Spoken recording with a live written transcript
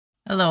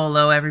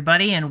Hello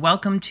everybody, and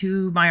welcome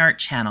to my art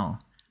channel.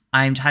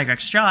 I'm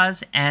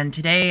TygraxDraws, and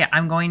today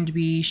I'm going to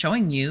be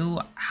showing you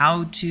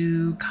how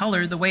to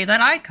color the way that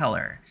I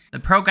color.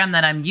 The program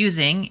that I'm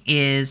using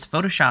is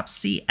Photoshop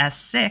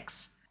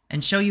CS6,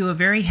 and show you a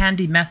very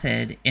handy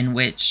method in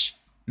which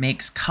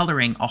makes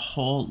coloring a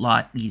whole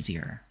lot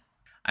easier.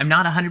 I'm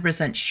not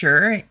 100%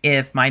 sure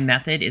if my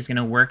method is going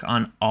to work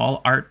on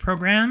all art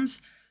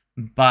programs,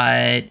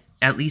 but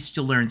at least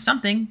you'll learn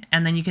something,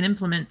 and then you can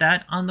implement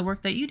that on the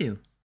work that you do.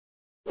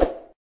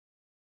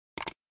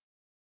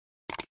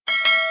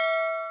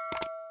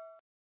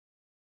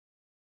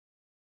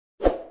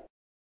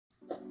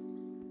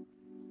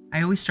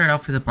 I always start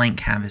off with a blank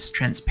canvas,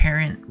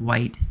 transparent,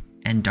 white,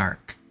 and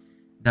dark.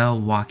 The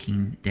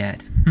Walking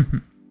Dead.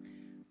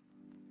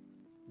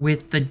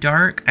 With the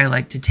dark, I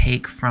like to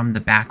take from the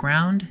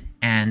background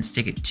and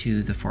stick it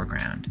to the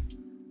foreground.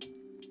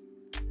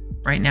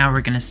 Right now,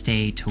 we're going to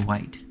stay to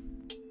white.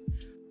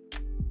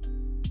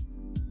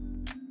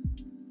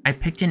 I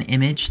picked an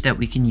image that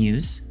we can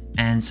use,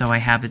 and so I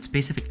have its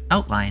basic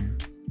outline.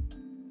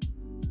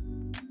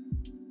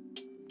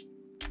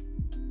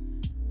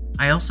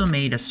 I also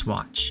made a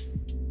swatch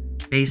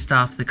based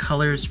off the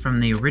colors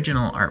from the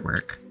original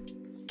artwork.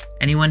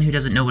 Anyone who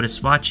doesn't know what a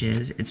swatch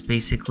is, it's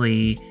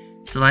basically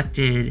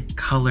selected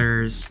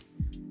colors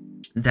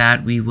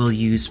that we will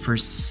use for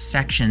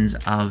sections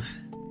of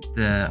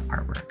the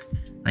artwork,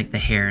 like the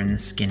hair and the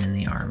skin and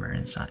the armor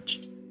and such.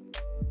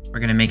 We're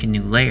going to make a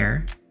new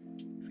layer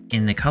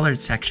in the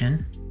colored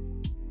section,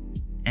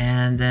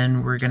 and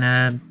then we're going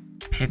to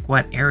pick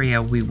what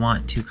area we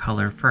want to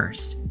color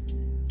first.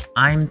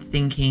 I'm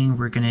thinking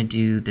we're going to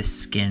do the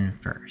skin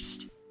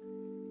first.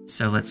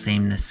 So let's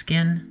name the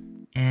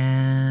skin,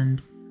 and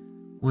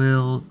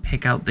we'll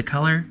pick out the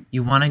color.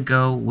 You want to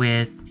go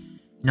with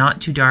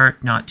not too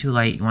dark, not too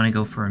light. You want to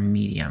go for a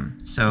medium.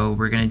 So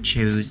we're going to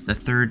choose the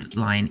third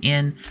line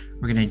in.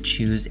 We're going to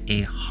choose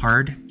a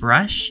hard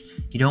brush.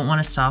 You don't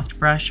want a soft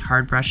brush.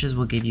 Hard brushes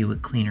will give you a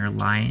cleaner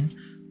line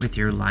with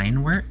your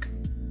line work.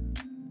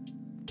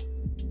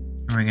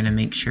 We're going to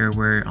make sure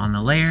we're on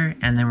the layer,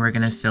 and then we're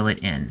going to fill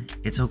it in.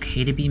 It's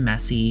okay to be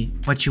messy.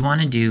 What you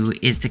want to do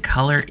is to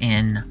color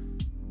in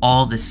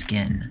all the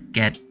skin.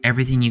 Get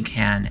everything you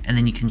can, and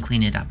then you can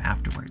clean it up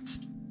afterwards.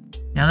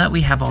 Now that we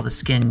have all the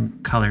skin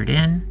colored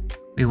in,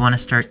 we want to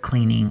start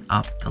cleaning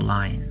up the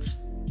lines.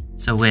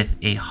 So with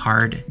a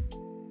hard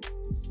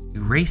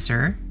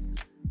eraser,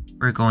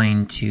 we're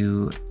going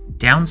to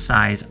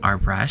downsize our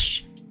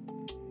brush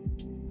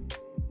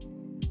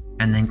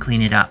and then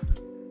clean it up.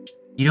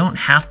 You don't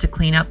have to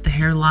clean up the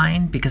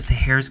hairline because the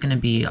hair is going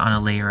to be on a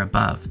layer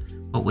above.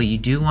 But what you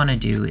do want to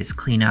do is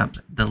clean up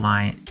the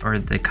line or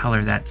the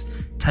color that's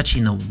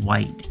touching the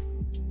white.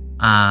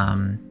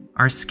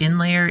 Our skin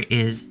layer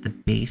is the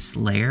base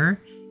layer.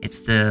 It's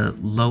the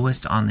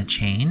lowest on the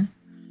chain.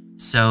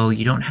 So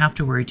you don't have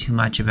to worry too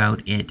much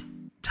about it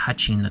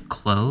touching the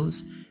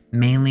clothes,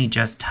 mainly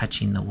just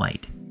touching the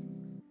white.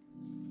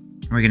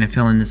 We're going to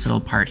fill in this little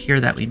part here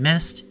that we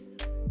missed,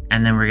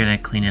 and then we're going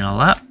to clean it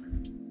all up.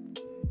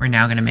 We're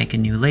now going to make a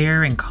new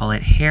layer and call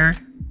it hair.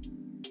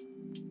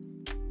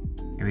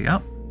 Here we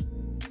go.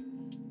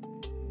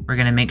 We're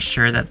going to make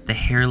sure that the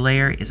hair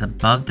layer is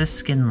above the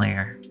skin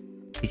layer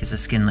because the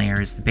skin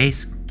layer is the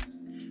base.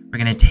 We're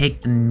going to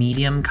take the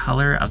medium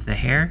color of the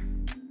hair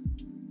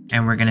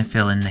and we're going to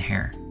fill in the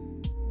hair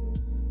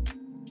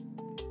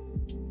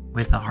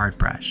with a hard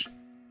brush.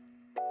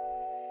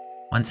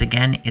 Once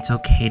again, it's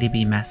okay to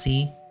be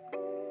messy,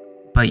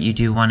 but you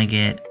do want to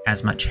get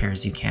as much hair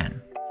as you can.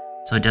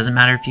 So it doesn't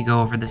matter if you go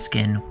over the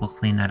skin, we'll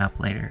clean that up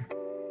later.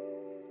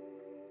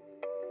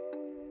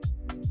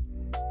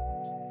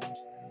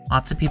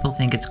 Lots of people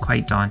think it's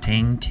quite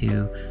daunting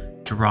to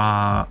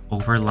draw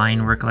over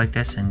line work like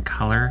this and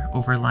color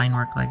over line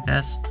work like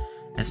this,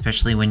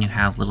 especially when you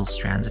have little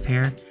strands of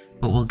hair,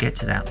 but we'll get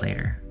to that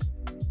later.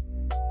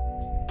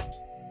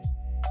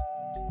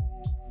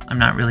 I'm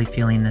not really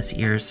feeling this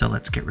ear, so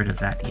let's get rid of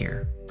that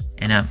ear.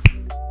 And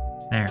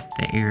there,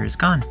 the ear is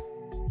gone.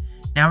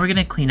 Now we're going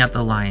to clean up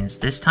the lines.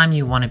 This time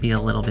you want to be a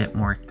little bit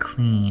more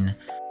clean.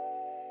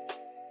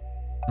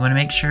 You want to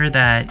make sure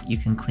that you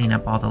can clean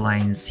up all the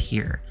lines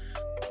here.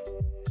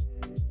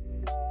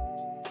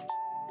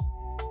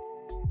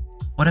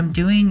 What I'm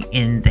doing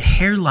in the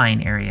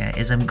hairline area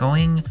is I'm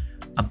going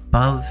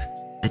above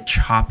the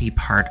choppy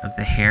part of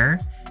the hair.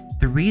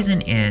 The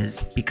reason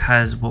is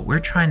because what we're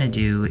trying to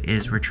do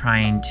is we're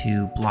trying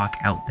to block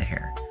out the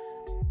hair.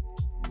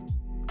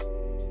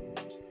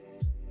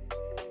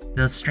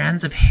 The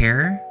strands of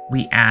hair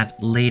we add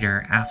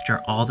later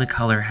after all the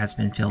color has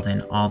been filled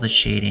in, all the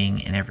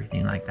shading and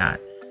everything like that.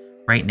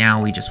 Right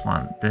now we just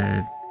want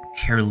the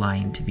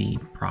hairline to be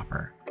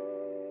proper.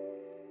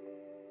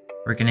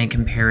 We're going to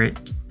compare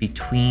it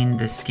between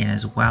the skin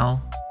as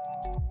well.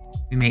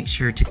 We make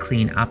sure to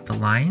clean up the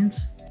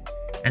lines,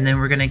 and then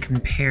we're going to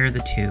compare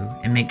the two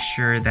and make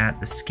sure that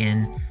the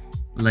skin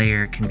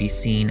layer can be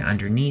seen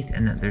underneath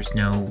and that there's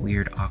no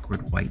weird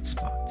awkward white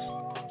spots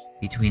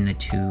between the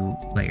two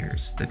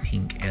layers, the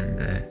pink and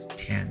the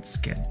tan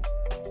skin.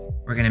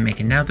 We're going to make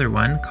another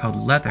one called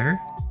leather.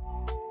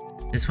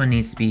 This one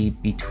needs to be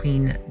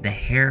between the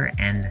hair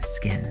and the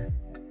skin.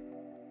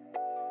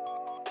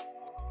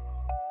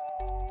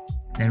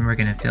 Then we're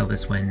going to fill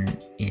this one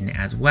in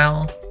as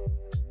well.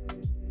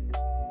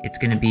 It's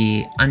going to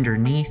be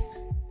underneath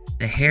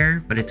the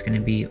hair, but it's going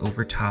to be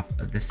over top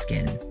of the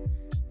skin.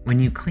 When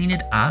you clean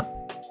it up,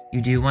 you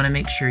do want to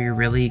make sure you're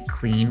really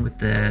clean with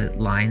the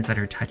lines that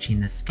are touching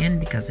the skin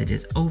because it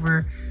is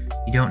over.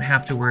 You don't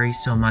have to worry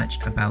so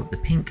much about the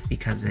pink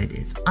because it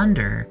is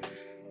under.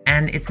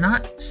 And it's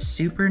not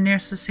super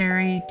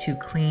necessary to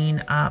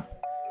clean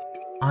up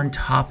on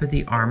top of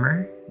the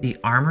armor. The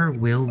armor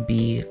will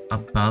be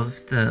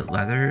above the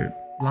leather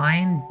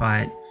line,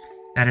 but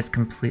that is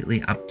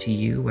completely up to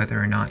you whether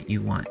or not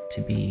you want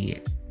to be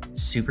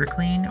super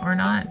clean or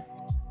not.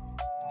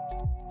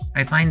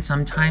 I find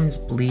sometimes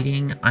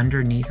bleeding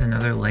underneath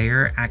another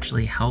layer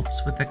actually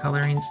helps with the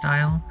coloring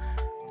style,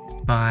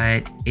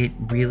 but it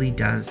really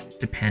does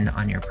depend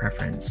on your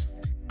preference.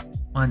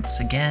 Once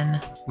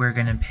again, we're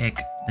going to pick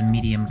the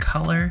medium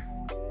color,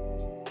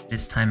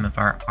 this time of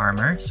our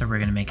armor. So we're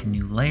going to make a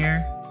new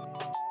layer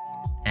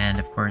and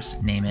of course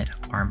name it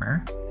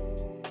armor.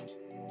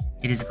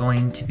 It is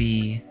going to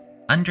be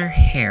under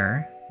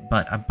hair,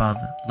 but above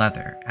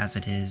leather as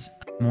it is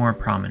more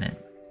prominent.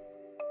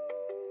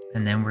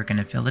 And then we're going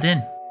to fill it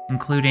in,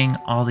 including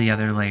all the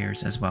other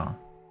layers as well.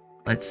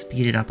 Let's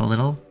speed it up a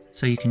little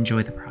so you can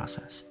enjoy the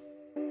process.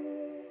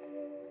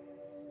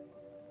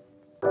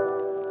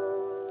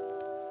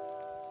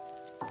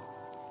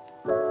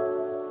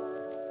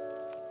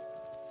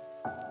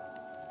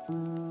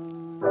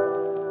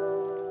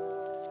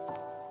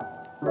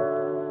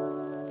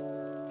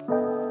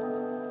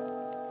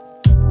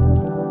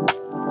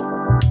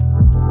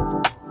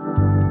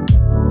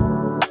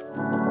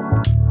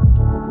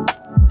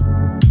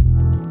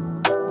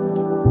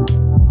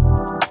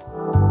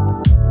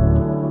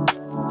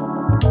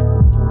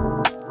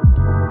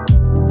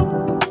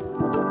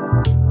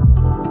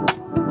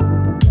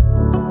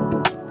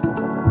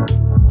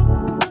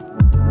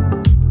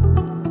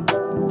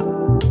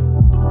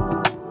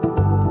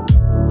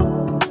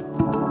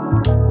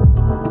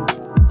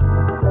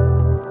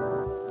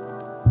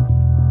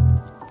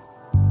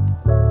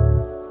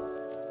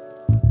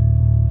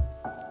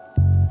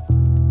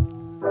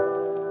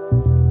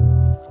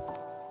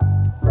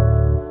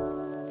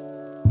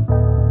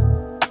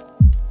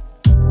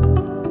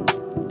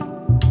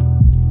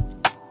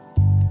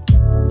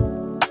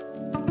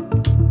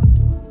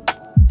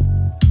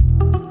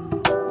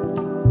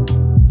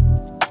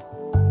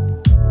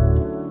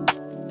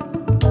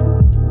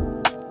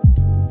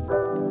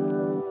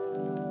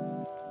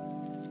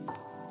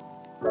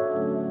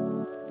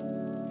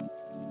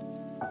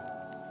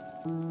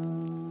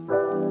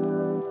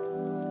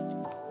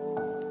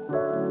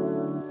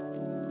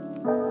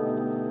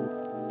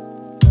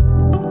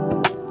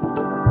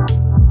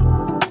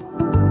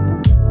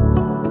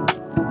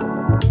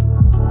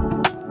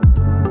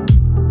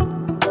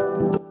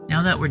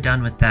 Now that we're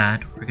done with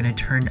that, we're going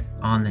to turn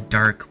on the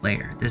dark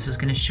layer. This is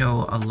going to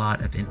show a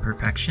lot of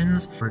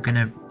imperfections. We're going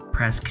to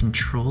press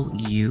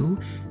Ctrl U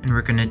and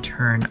we're going to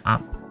turn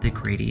up the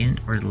gradient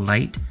or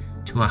light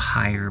to a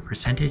higher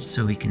percentage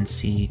so we can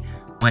see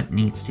what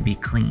needs to be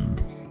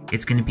cleaned.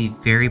 It's going to be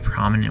very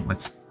prominent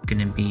what's going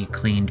to be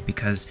cleaned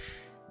because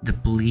the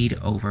bleed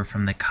over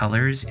from the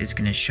colors is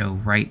going to show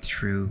right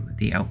through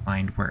the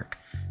outlined work.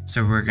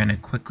 So we're going to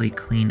quickly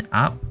clean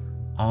up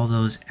all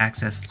those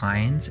excess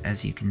lines,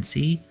 as you can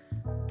see,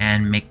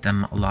 and make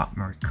them a lot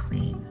more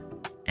clean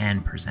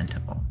and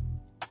presentable.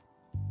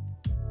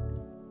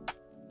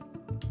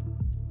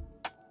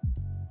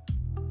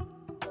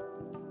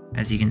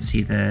 As you can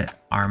see, the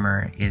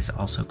armor is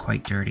also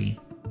quite dirty.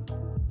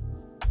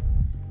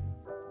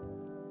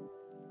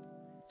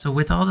 So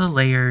with all the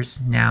layers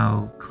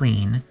now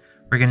clean,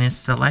 we're going to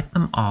select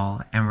them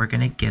all and we're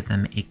going to give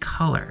them a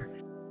color.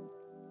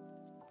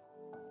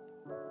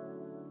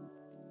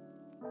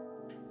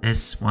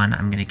 This one,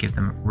 I'm going to give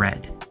them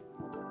red.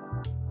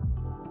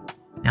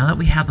 Now that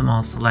we have them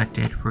all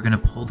selected, we're going to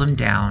pull them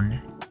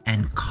down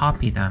and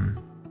copy them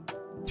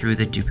through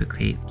the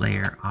duplicate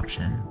layer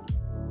option.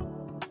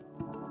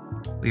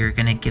 We are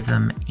going to give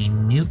them a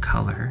new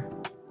color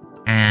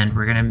and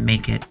we're going to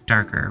make it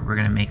darker. We're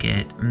going to make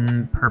it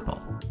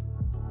purple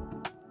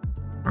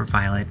or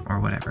violet or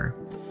whatever.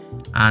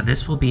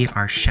 This will be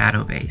our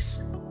shadow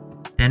base.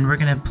 Then we're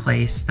going to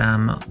place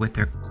them with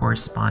their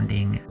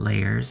corresponding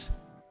layers,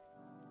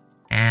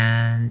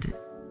 and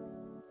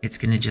it's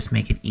going to just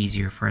make it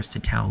easier for us to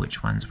tell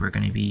which ones we're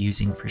going to be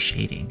using for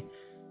shading.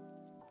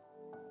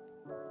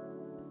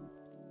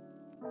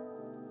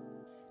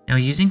 Now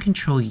using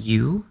Ctrl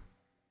U,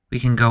 we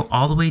can go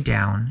all the way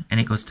down and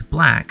it goes to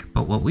black,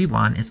 but what we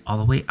want is all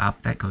the way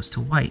up that goes to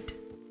white.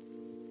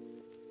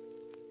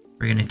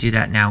 We're going to do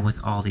that now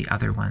with all the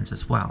other ones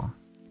as well,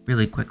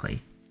 really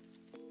quickly.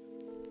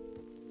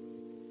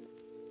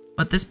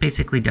 What this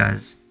basically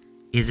does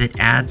is it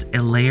adds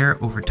a layer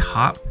over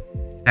top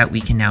that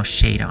we can now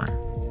shade on.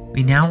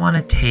 We now want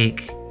to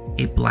take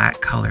a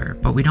black color,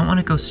 but we don't want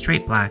to go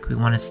straight black, we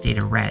want to stay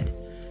to red.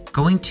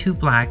 Going too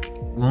black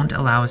won't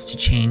allow us to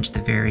change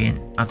the variant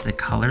of the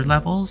color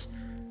levels.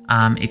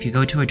 If you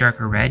go to a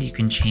darker red, you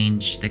can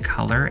change the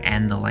color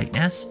and the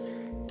lightness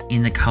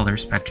in the color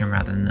spectrum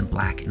rather than the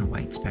black and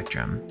white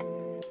spectrum.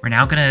 We're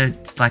now going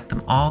to select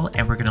them all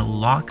and we're going to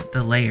lock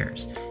the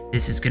layers.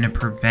 This is going to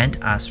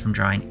prevent us from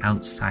drawing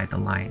outside the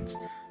lines.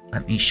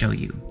 Let me show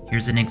you.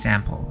 Here's an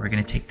example. We're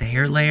going to take the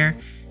hair layer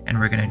and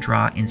we're going to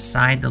draw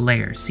inside the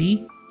layer.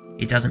 See?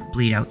 It doesn't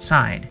bleed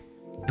outside.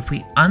 If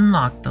we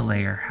unlock the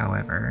layer,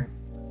 however,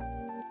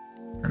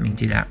 let me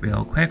do that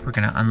real quick. We're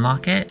going to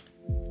unlock it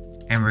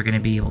and we're going to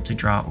be able to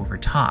draw over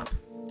top.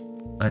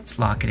 Let's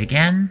lock it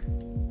again.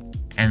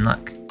 And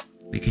look,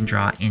 we can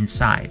draw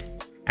inside.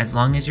 As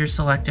long as you're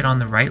selected on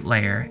the right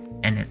layer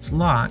and it's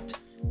locked,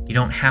 you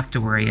don't have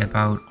to worry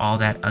about all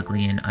that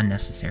ugly and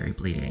unnecessary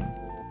bleeding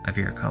of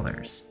your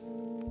colors.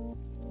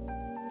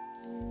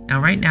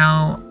 Now, right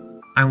now,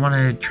 I want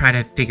to try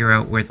to figure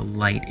out where the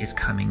light is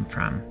coming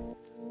from.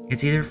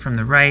 It's either from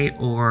the right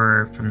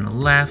or from the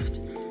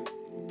left.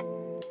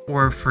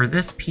 Or for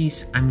this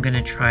piece, I'm going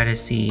to try to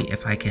see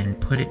if I can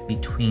put it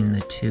between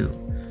the two.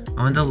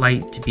 I want the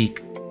light to be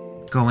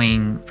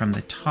going from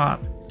the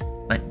top,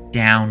 but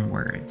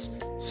downwards.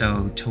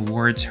 So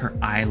towards her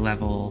eye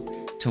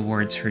level,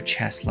 towards her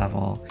chest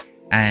level,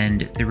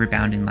 and the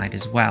rebounding light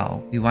as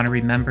well. We want to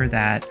remember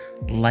that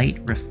light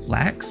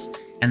reflects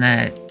and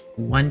that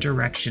one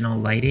directional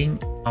lighting,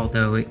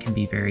 although it can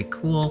be very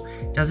cool,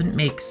 doesn't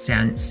make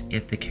sense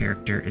if the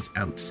character is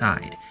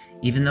outside.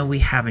 Even though we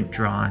haven't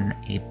drawn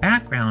a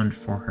background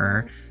for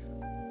her,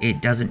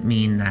 it doesn't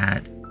mean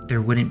that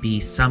there wouldn't be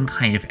some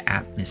kind of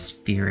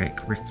atmospheric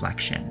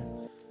reflection.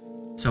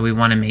 So we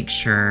want to make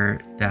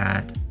sure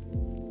that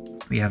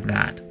we have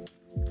that.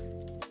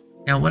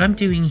 Now what I'm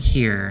doing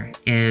here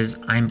is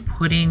I'm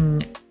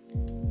putting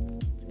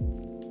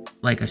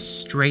like a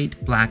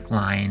straight black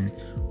line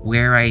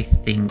where I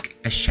think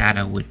a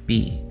shadow would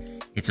be.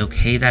 It's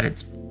okay that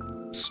it's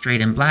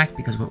straight and black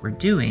because what we're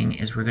doing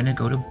is we're going to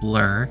go to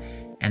blur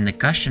and the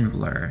Gaussian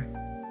blur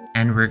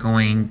and we're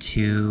going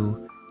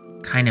to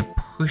kind of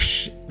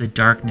push the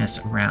darkness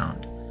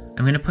around.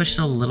 I'm going to push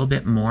it a little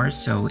bit more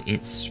so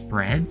it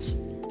spreads,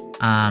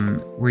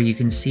 where you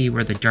can see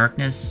where the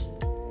darkness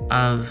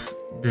of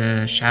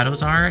the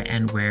shadows are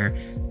and where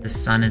the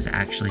sun is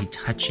actually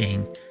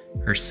touching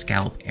her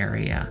scalp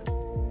area.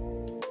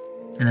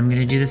 And I'm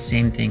going to do the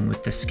same thing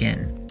with the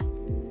skin.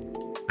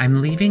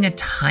 I'm leaving a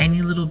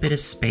tiny little bit of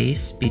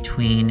space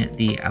between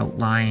the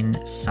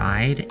outline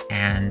side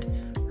and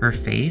her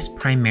face,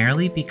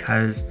 primarily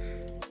because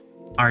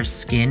our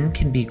skin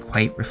can be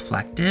quite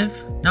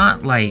reflective,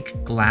 not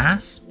like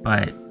glass,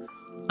 but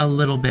a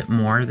little bit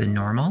more than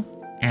normal.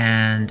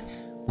 And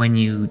when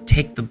you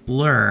take the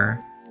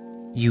blur,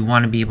 you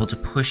want to be able to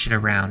push it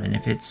around. And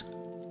if it's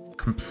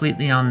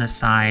completely on the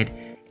side,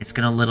 it's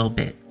going to look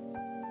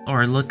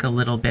a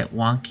little bit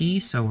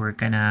wonky. So we're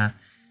going to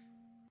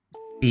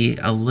be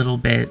a little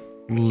bit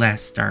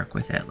less dark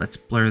with it. Let's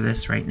blur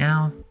this right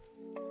now.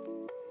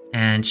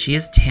 And she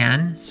is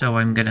tan, so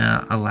I'm going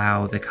to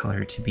allow the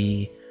color to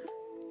be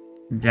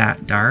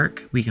that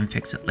dark. We can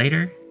fix it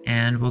later,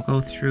 and we'll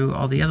go through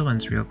all the other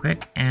ones real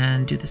quick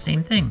and do the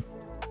same thing.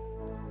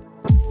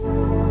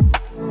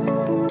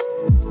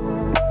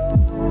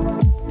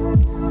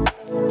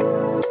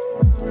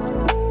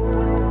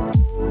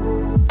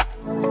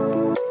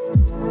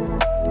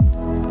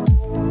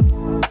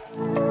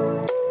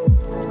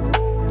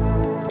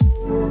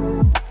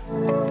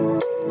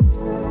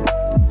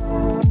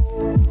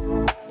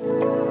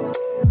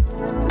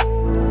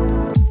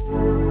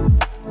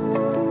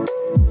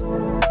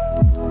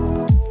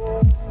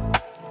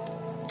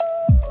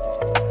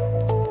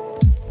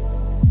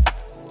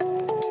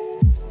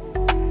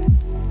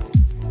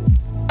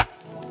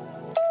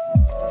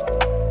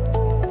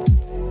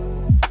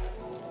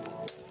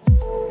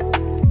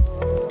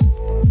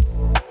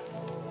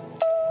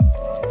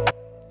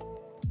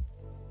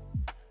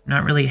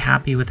 Not really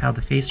happy with how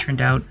the face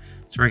turned out,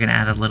 so we're going to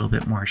add a little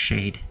bit more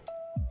shade.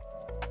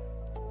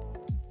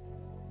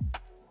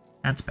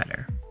 That's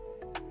better.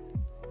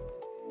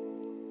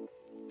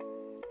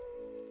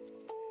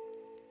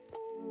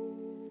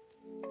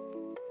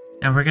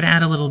 Now we're going to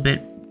add a little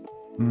bit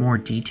more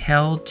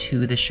detail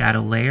to the shadow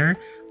layer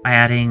by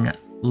adding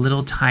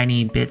little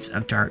tiny bits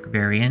of dark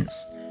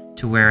variance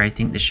to where I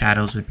think the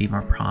shadows would be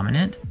more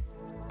prominent.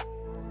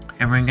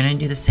 And we're going to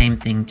do the same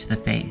thing to the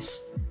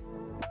face.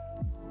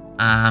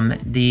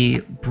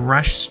 The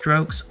brush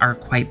strokes are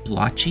quite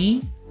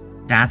blotchy.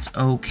 That's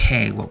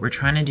okay. What we're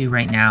trying to do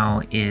right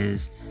now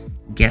is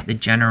get the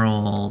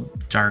general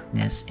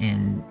darkness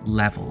in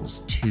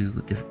levels to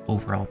the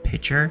overall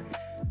picture.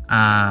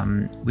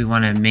 We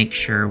want to make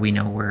sure we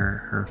know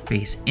where her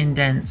face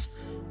indents,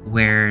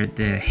 where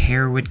the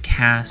hair would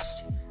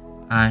cast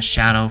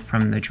shadow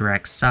from the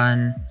direct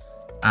sun,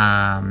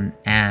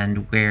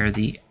 and where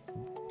the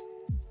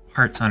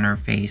parts on her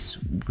face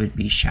would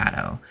be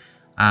shadow.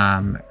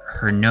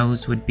 Her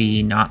nose would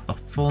be not the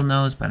full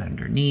nose, but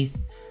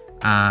underneath.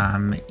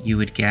 you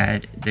would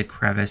get the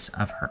crevice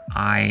of her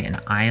eye and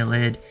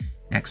eyelid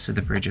next to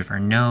the bridge of her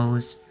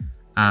nose,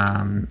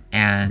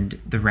 and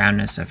the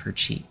roundness of her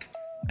cheek.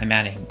 I'm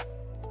adding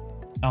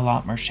a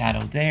lot more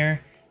shadow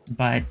there,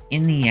 but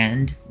in the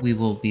end, we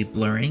will be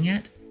blurring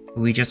it.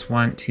 We just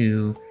want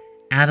to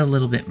add a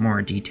little bit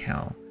more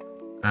detail,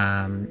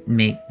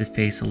 make the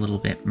face a little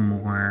bit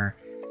more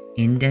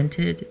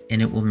indented,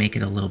 and it will make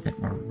it a little bit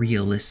more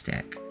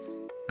realistic.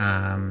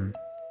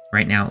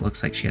 Right now it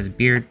looks like she has a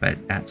beard,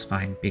 but that's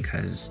fine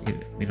because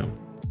it'll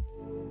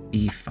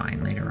be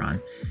fine later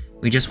on.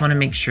 We just want to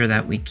make sure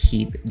that we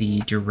keep the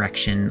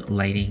direction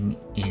lighting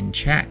in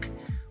check.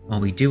 While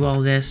we do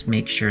all this,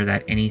 make sure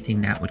that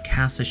anything that would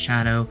cast a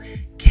shadow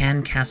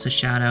can cast a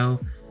shadow.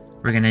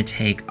 We're going to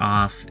take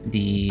off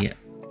the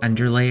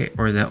underlay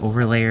or the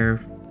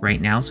overlayer right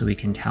now so we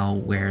can tell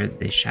where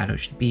the shadow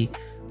should be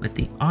with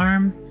the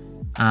arm.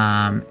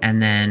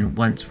 And then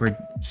once we're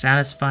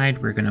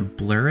satisfied, we're going to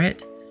blur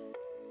it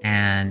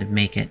and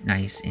make it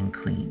nice and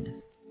clean.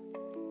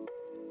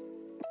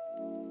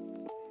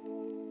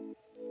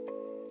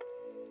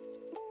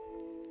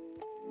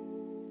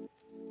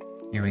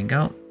 Here we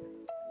go.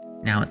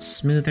 Now it's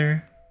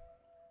smoother,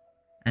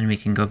 and we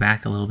can go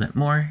back a little bit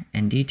more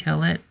and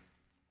detail it.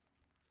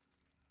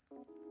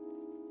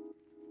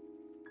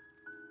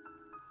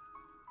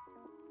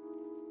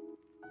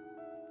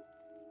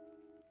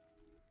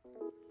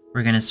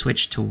 We're going to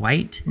switch to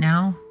white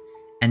now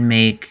and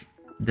make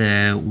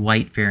the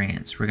white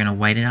variants. We're going to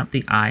whiten up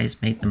the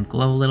eyes, make them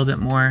glow a little bit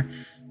more,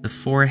 the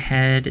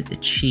forehead, the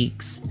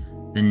cheeks,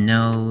 the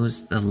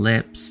nose, the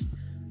lips,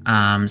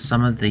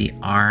 some of the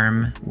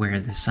arm where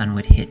the sun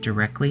would hit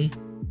directly.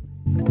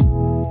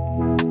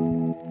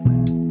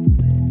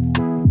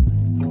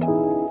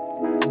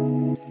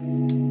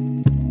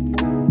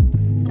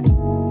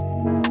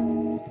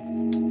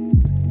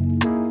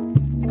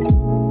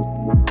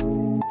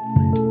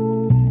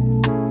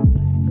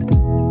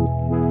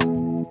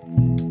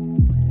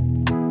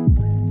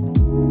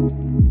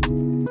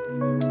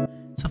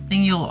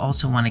 Something you'll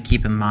also want to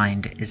keep in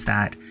mind is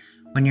that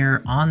when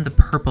you're on the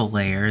purple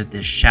layer,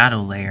 the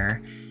shadow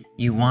layer,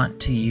 you want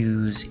to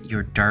use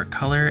your dark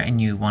color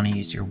and you want to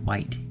use your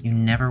white. You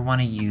never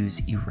want to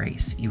use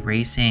erase.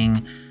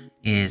 Erasing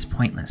is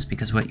pointless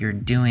because what you're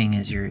doing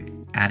is you're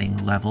adding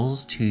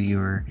levels to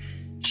your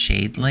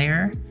shade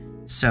layer.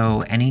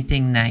 So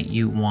anything that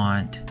you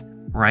want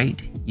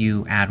bright,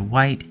 you add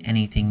white.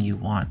 Anything you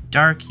want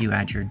dark, you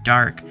add your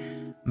dark.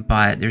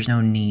 But there's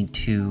no need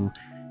to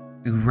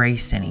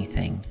erase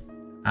anything.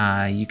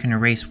 You can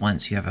erase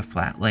once you have a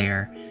flat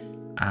layer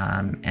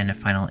and a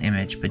final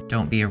image, but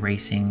don't be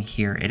erasing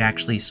here. It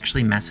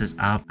actually messes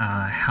up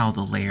how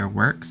the layer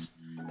works.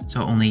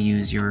 So only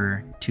use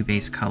your two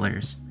base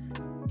colors.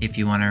 If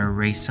you want to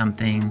erase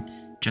something,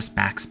 just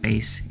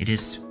backspace. It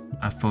is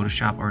a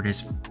Photoshop or it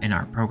is in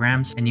art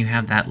programs, and you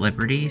have that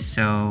liberty.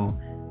 So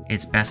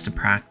it's best to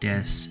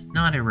practice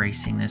not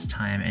erasing this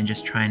time and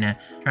just try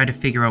to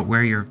figure out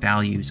where your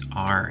values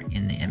are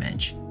in the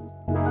image.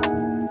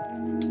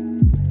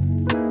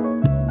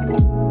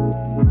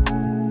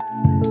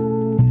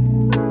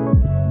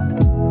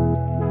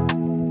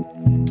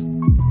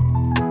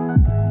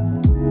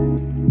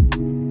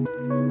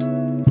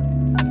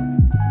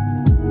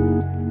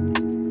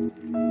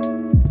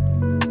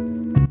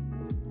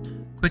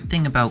 Quick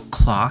thing about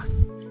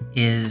cloth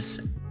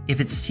is if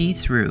it's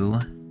see-through,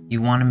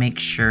 you want to make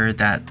sure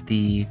that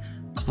the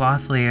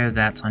cloth layer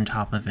that's on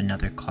top of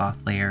another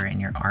cloth layer in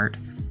your art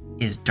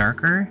is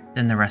darker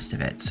than the rest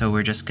of it. So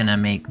we're just going to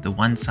make the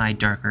one side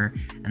darker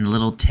and the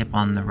little tip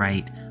on the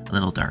right a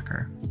little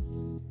darker.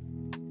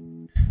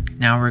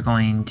 Now we're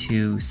going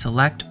to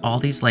select all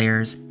these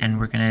layers and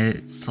we're going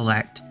to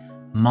select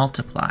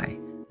multiply.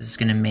 This is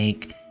going to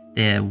make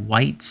the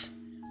whites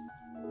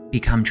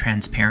become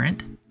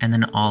transparent, and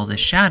then all the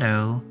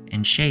shadow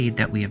and shade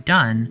that we have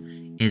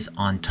done is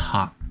on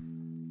top.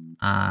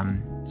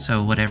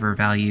 So whatever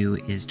value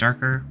is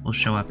darker will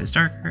show up as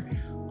darker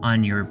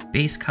on your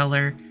base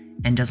color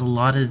and does a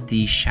lot of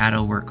the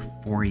shadow work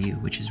for you,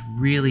 which is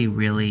really,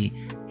 really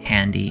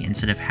handy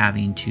instead of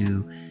having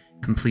to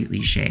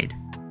completely shade.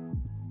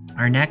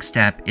 Our next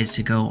step is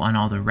to go on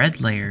all the red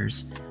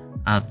layers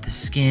of the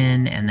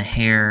skin and the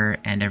hair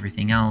and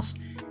everything else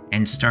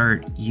and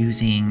start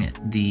using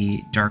the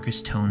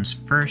darkest tones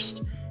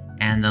first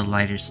and the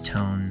lightest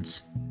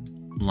tones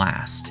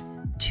last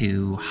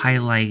to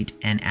highlight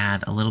and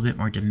add a little bit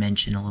more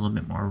dimension, a little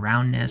bit more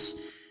roundness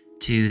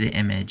to the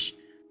image.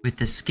 With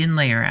the skin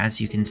layer, as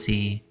you can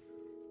see,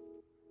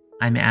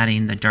 I'm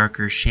adding the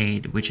darker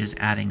shade, which is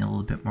adding a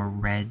little bit more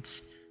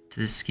reds to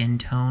the skin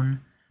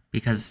tone,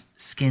 because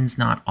skin's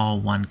not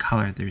all one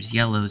color. There's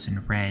yellows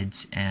and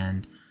reds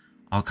and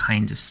all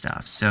kinds of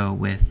stuff. So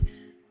with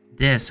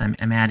this, I'm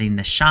adding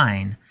the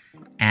shine,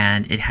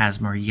 and it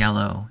has more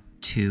yellow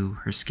to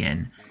her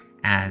skin.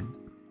 And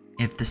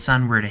if the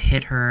sun were to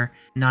hit her,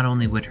 not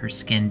only would her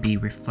skin be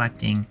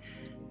reflecting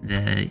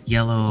the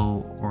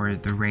yellow or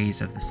the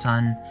rays of the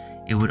sun,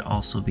 it would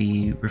also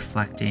be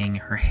reflecting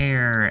her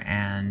hair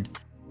and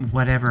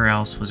whatever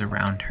else was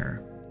around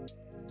her.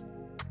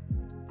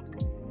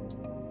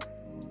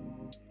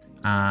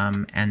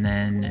 And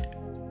then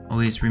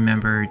always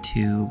remember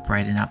to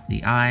brighten up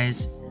the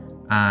eyes.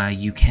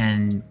 You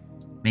can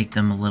make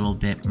them a little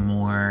bit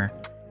more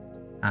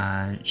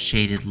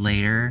shaded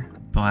later,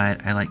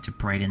 but I like to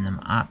brighten them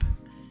up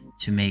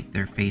to make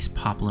their face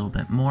pop a little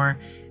bit more.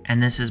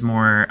 And this is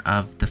more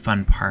of the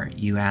fun part.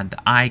 You add the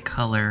eye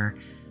color,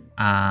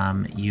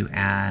 you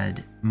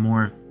add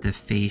more of the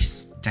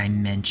face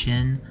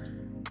dimension,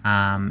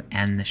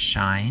 and the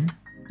shine,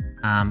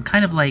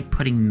 kind of like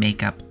putting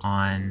makeup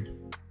on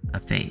a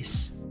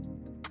face.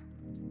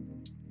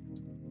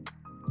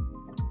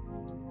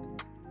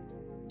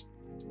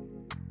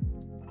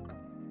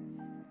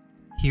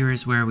 Here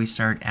is where we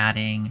start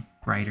adding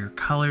brighter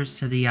colors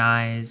to the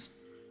eyes.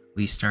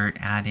 We start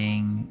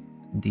adding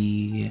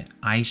the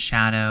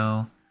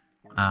eyeshadow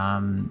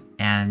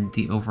and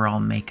the overall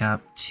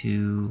makeup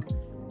to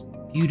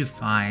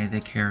beautify the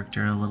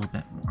character a little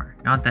bit more.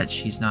 Not that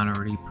she's not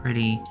already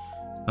pretty,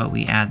 but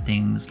we add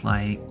things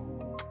like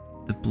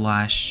the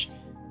blush,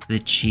 the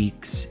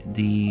cheeks,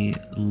 the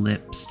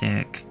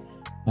lipstick,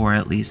 or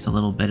at least a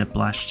little bit of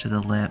blush to the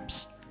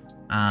lips.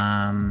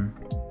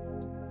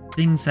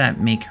 Things that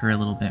make her a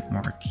little bit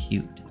more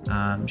cute.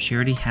 She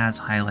already has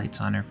highlights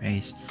on her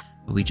face,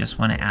 but we just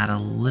want to add a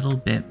little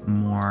bit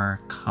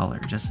more color,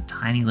 just a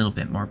tiny little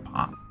bit more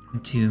pop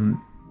to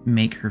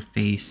make her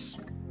face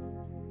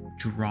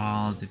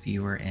draw the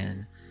viewer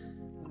in.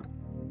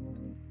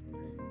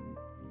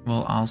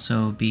 We'll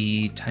also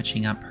be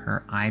touching up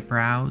her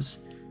eyebrows.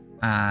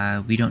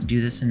 We don't do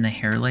this in the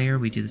hair layer,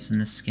 we do this in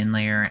the skin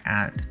layer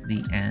at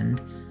the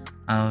end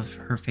of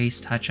her face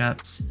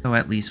touch-ups, so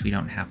at least we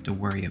don't have to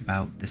worry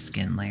about the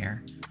skin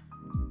layer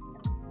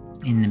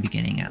in the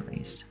beginning, at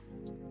least.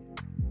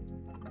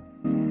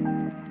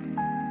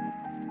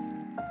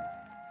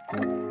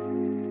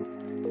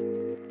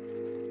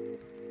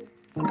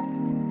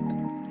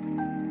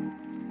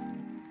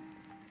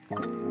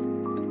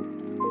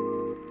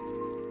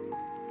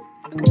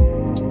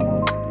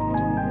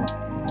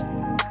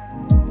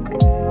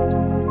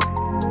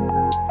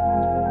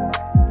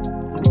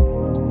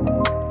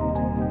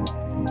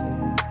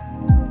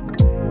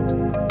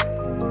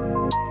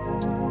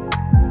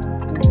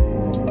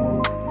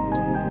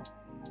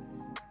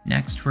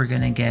 Next, we're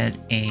going to get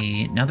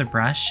another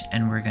brush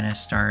and we're going to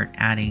start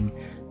adding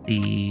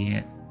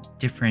the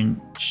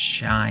different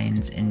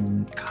shines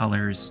and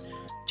colors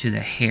to the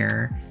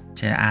hair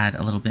to add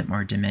a little bit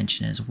more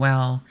dimension as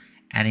well.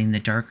 Adding the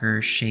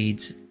darker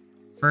shades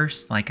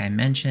first, like I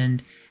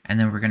mentioned, and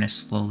then we're going to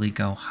slowly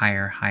go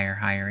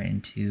higher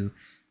into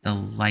the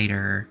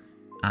lighter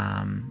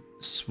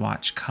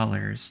swatch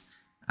colors.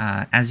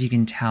 As you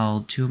can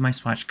tell, two of my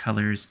swatch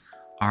colors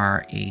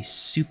are a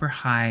super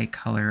high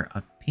color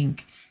of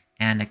pink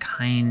and a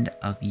kind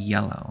of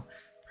yellow,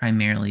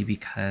 primarily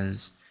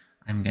because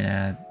I'm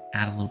gonna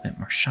add a little bit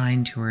more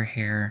shine to her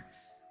hair,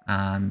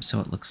 so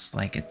it looks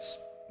like it's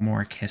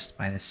more kissed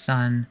by the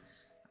sun,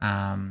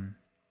 and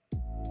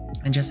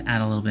just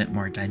add a little bit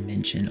more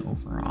dimension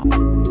overall.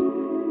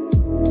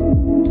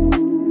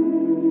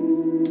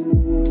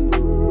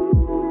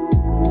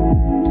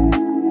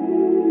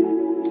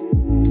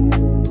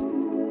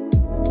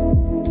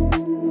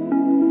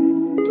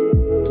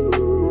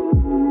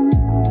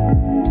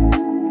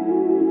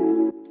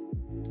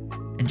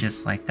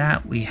 Just like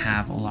that, we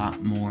have a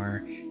lot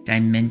more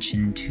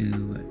dimension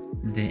to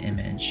the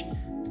image,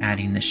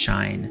 adding the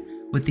shine.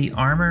 With the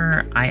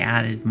armor, I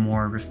added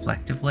more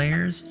reflective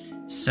layers,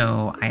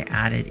 so I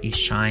added a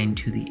shine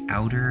to the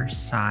outer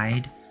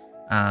side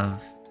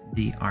of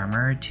the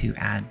armor to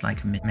add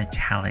like a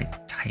metallic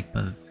type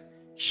of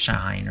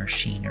shine or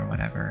sheen or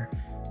whatever.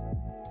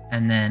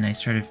 And then I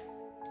started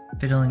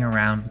fiddling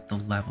around with the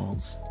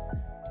levels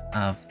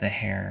of the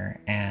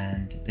hair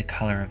and the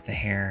color of the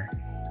hair.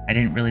 I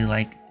didn't really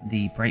like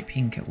the bright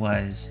pink it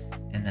was,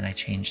 and then I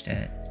changed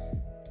it.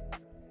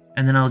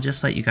 And then I'll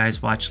just let you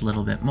guys watch a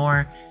little bit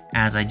more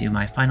as I do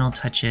my final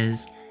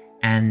touches,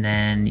 and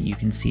then you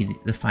can see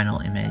the final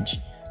image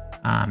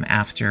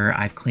after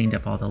I've cleaned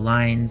up all the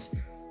lines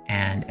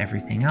and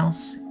everything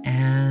else,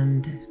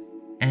 and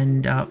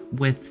end up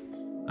with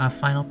a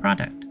final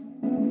product.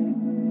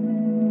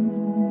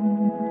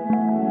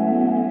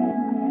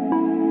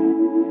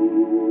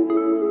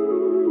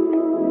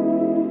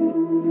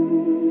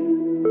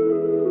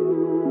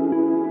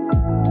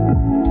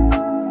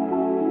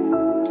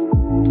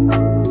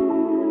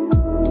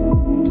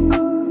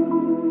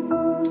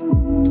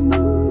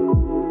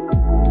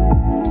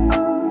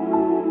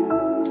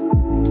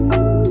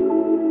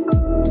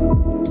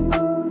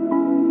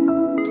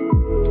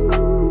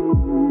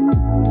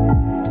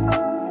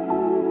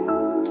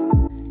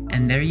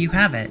 There you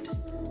have it.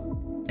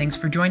 Thanks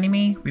for joining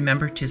me.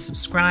 Remember to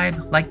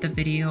subscribe, like the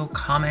video,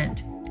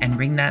 comment, and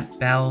ring that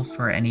bell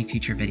for any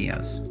future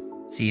videos.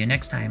 See you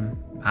next time.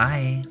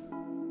 Bye.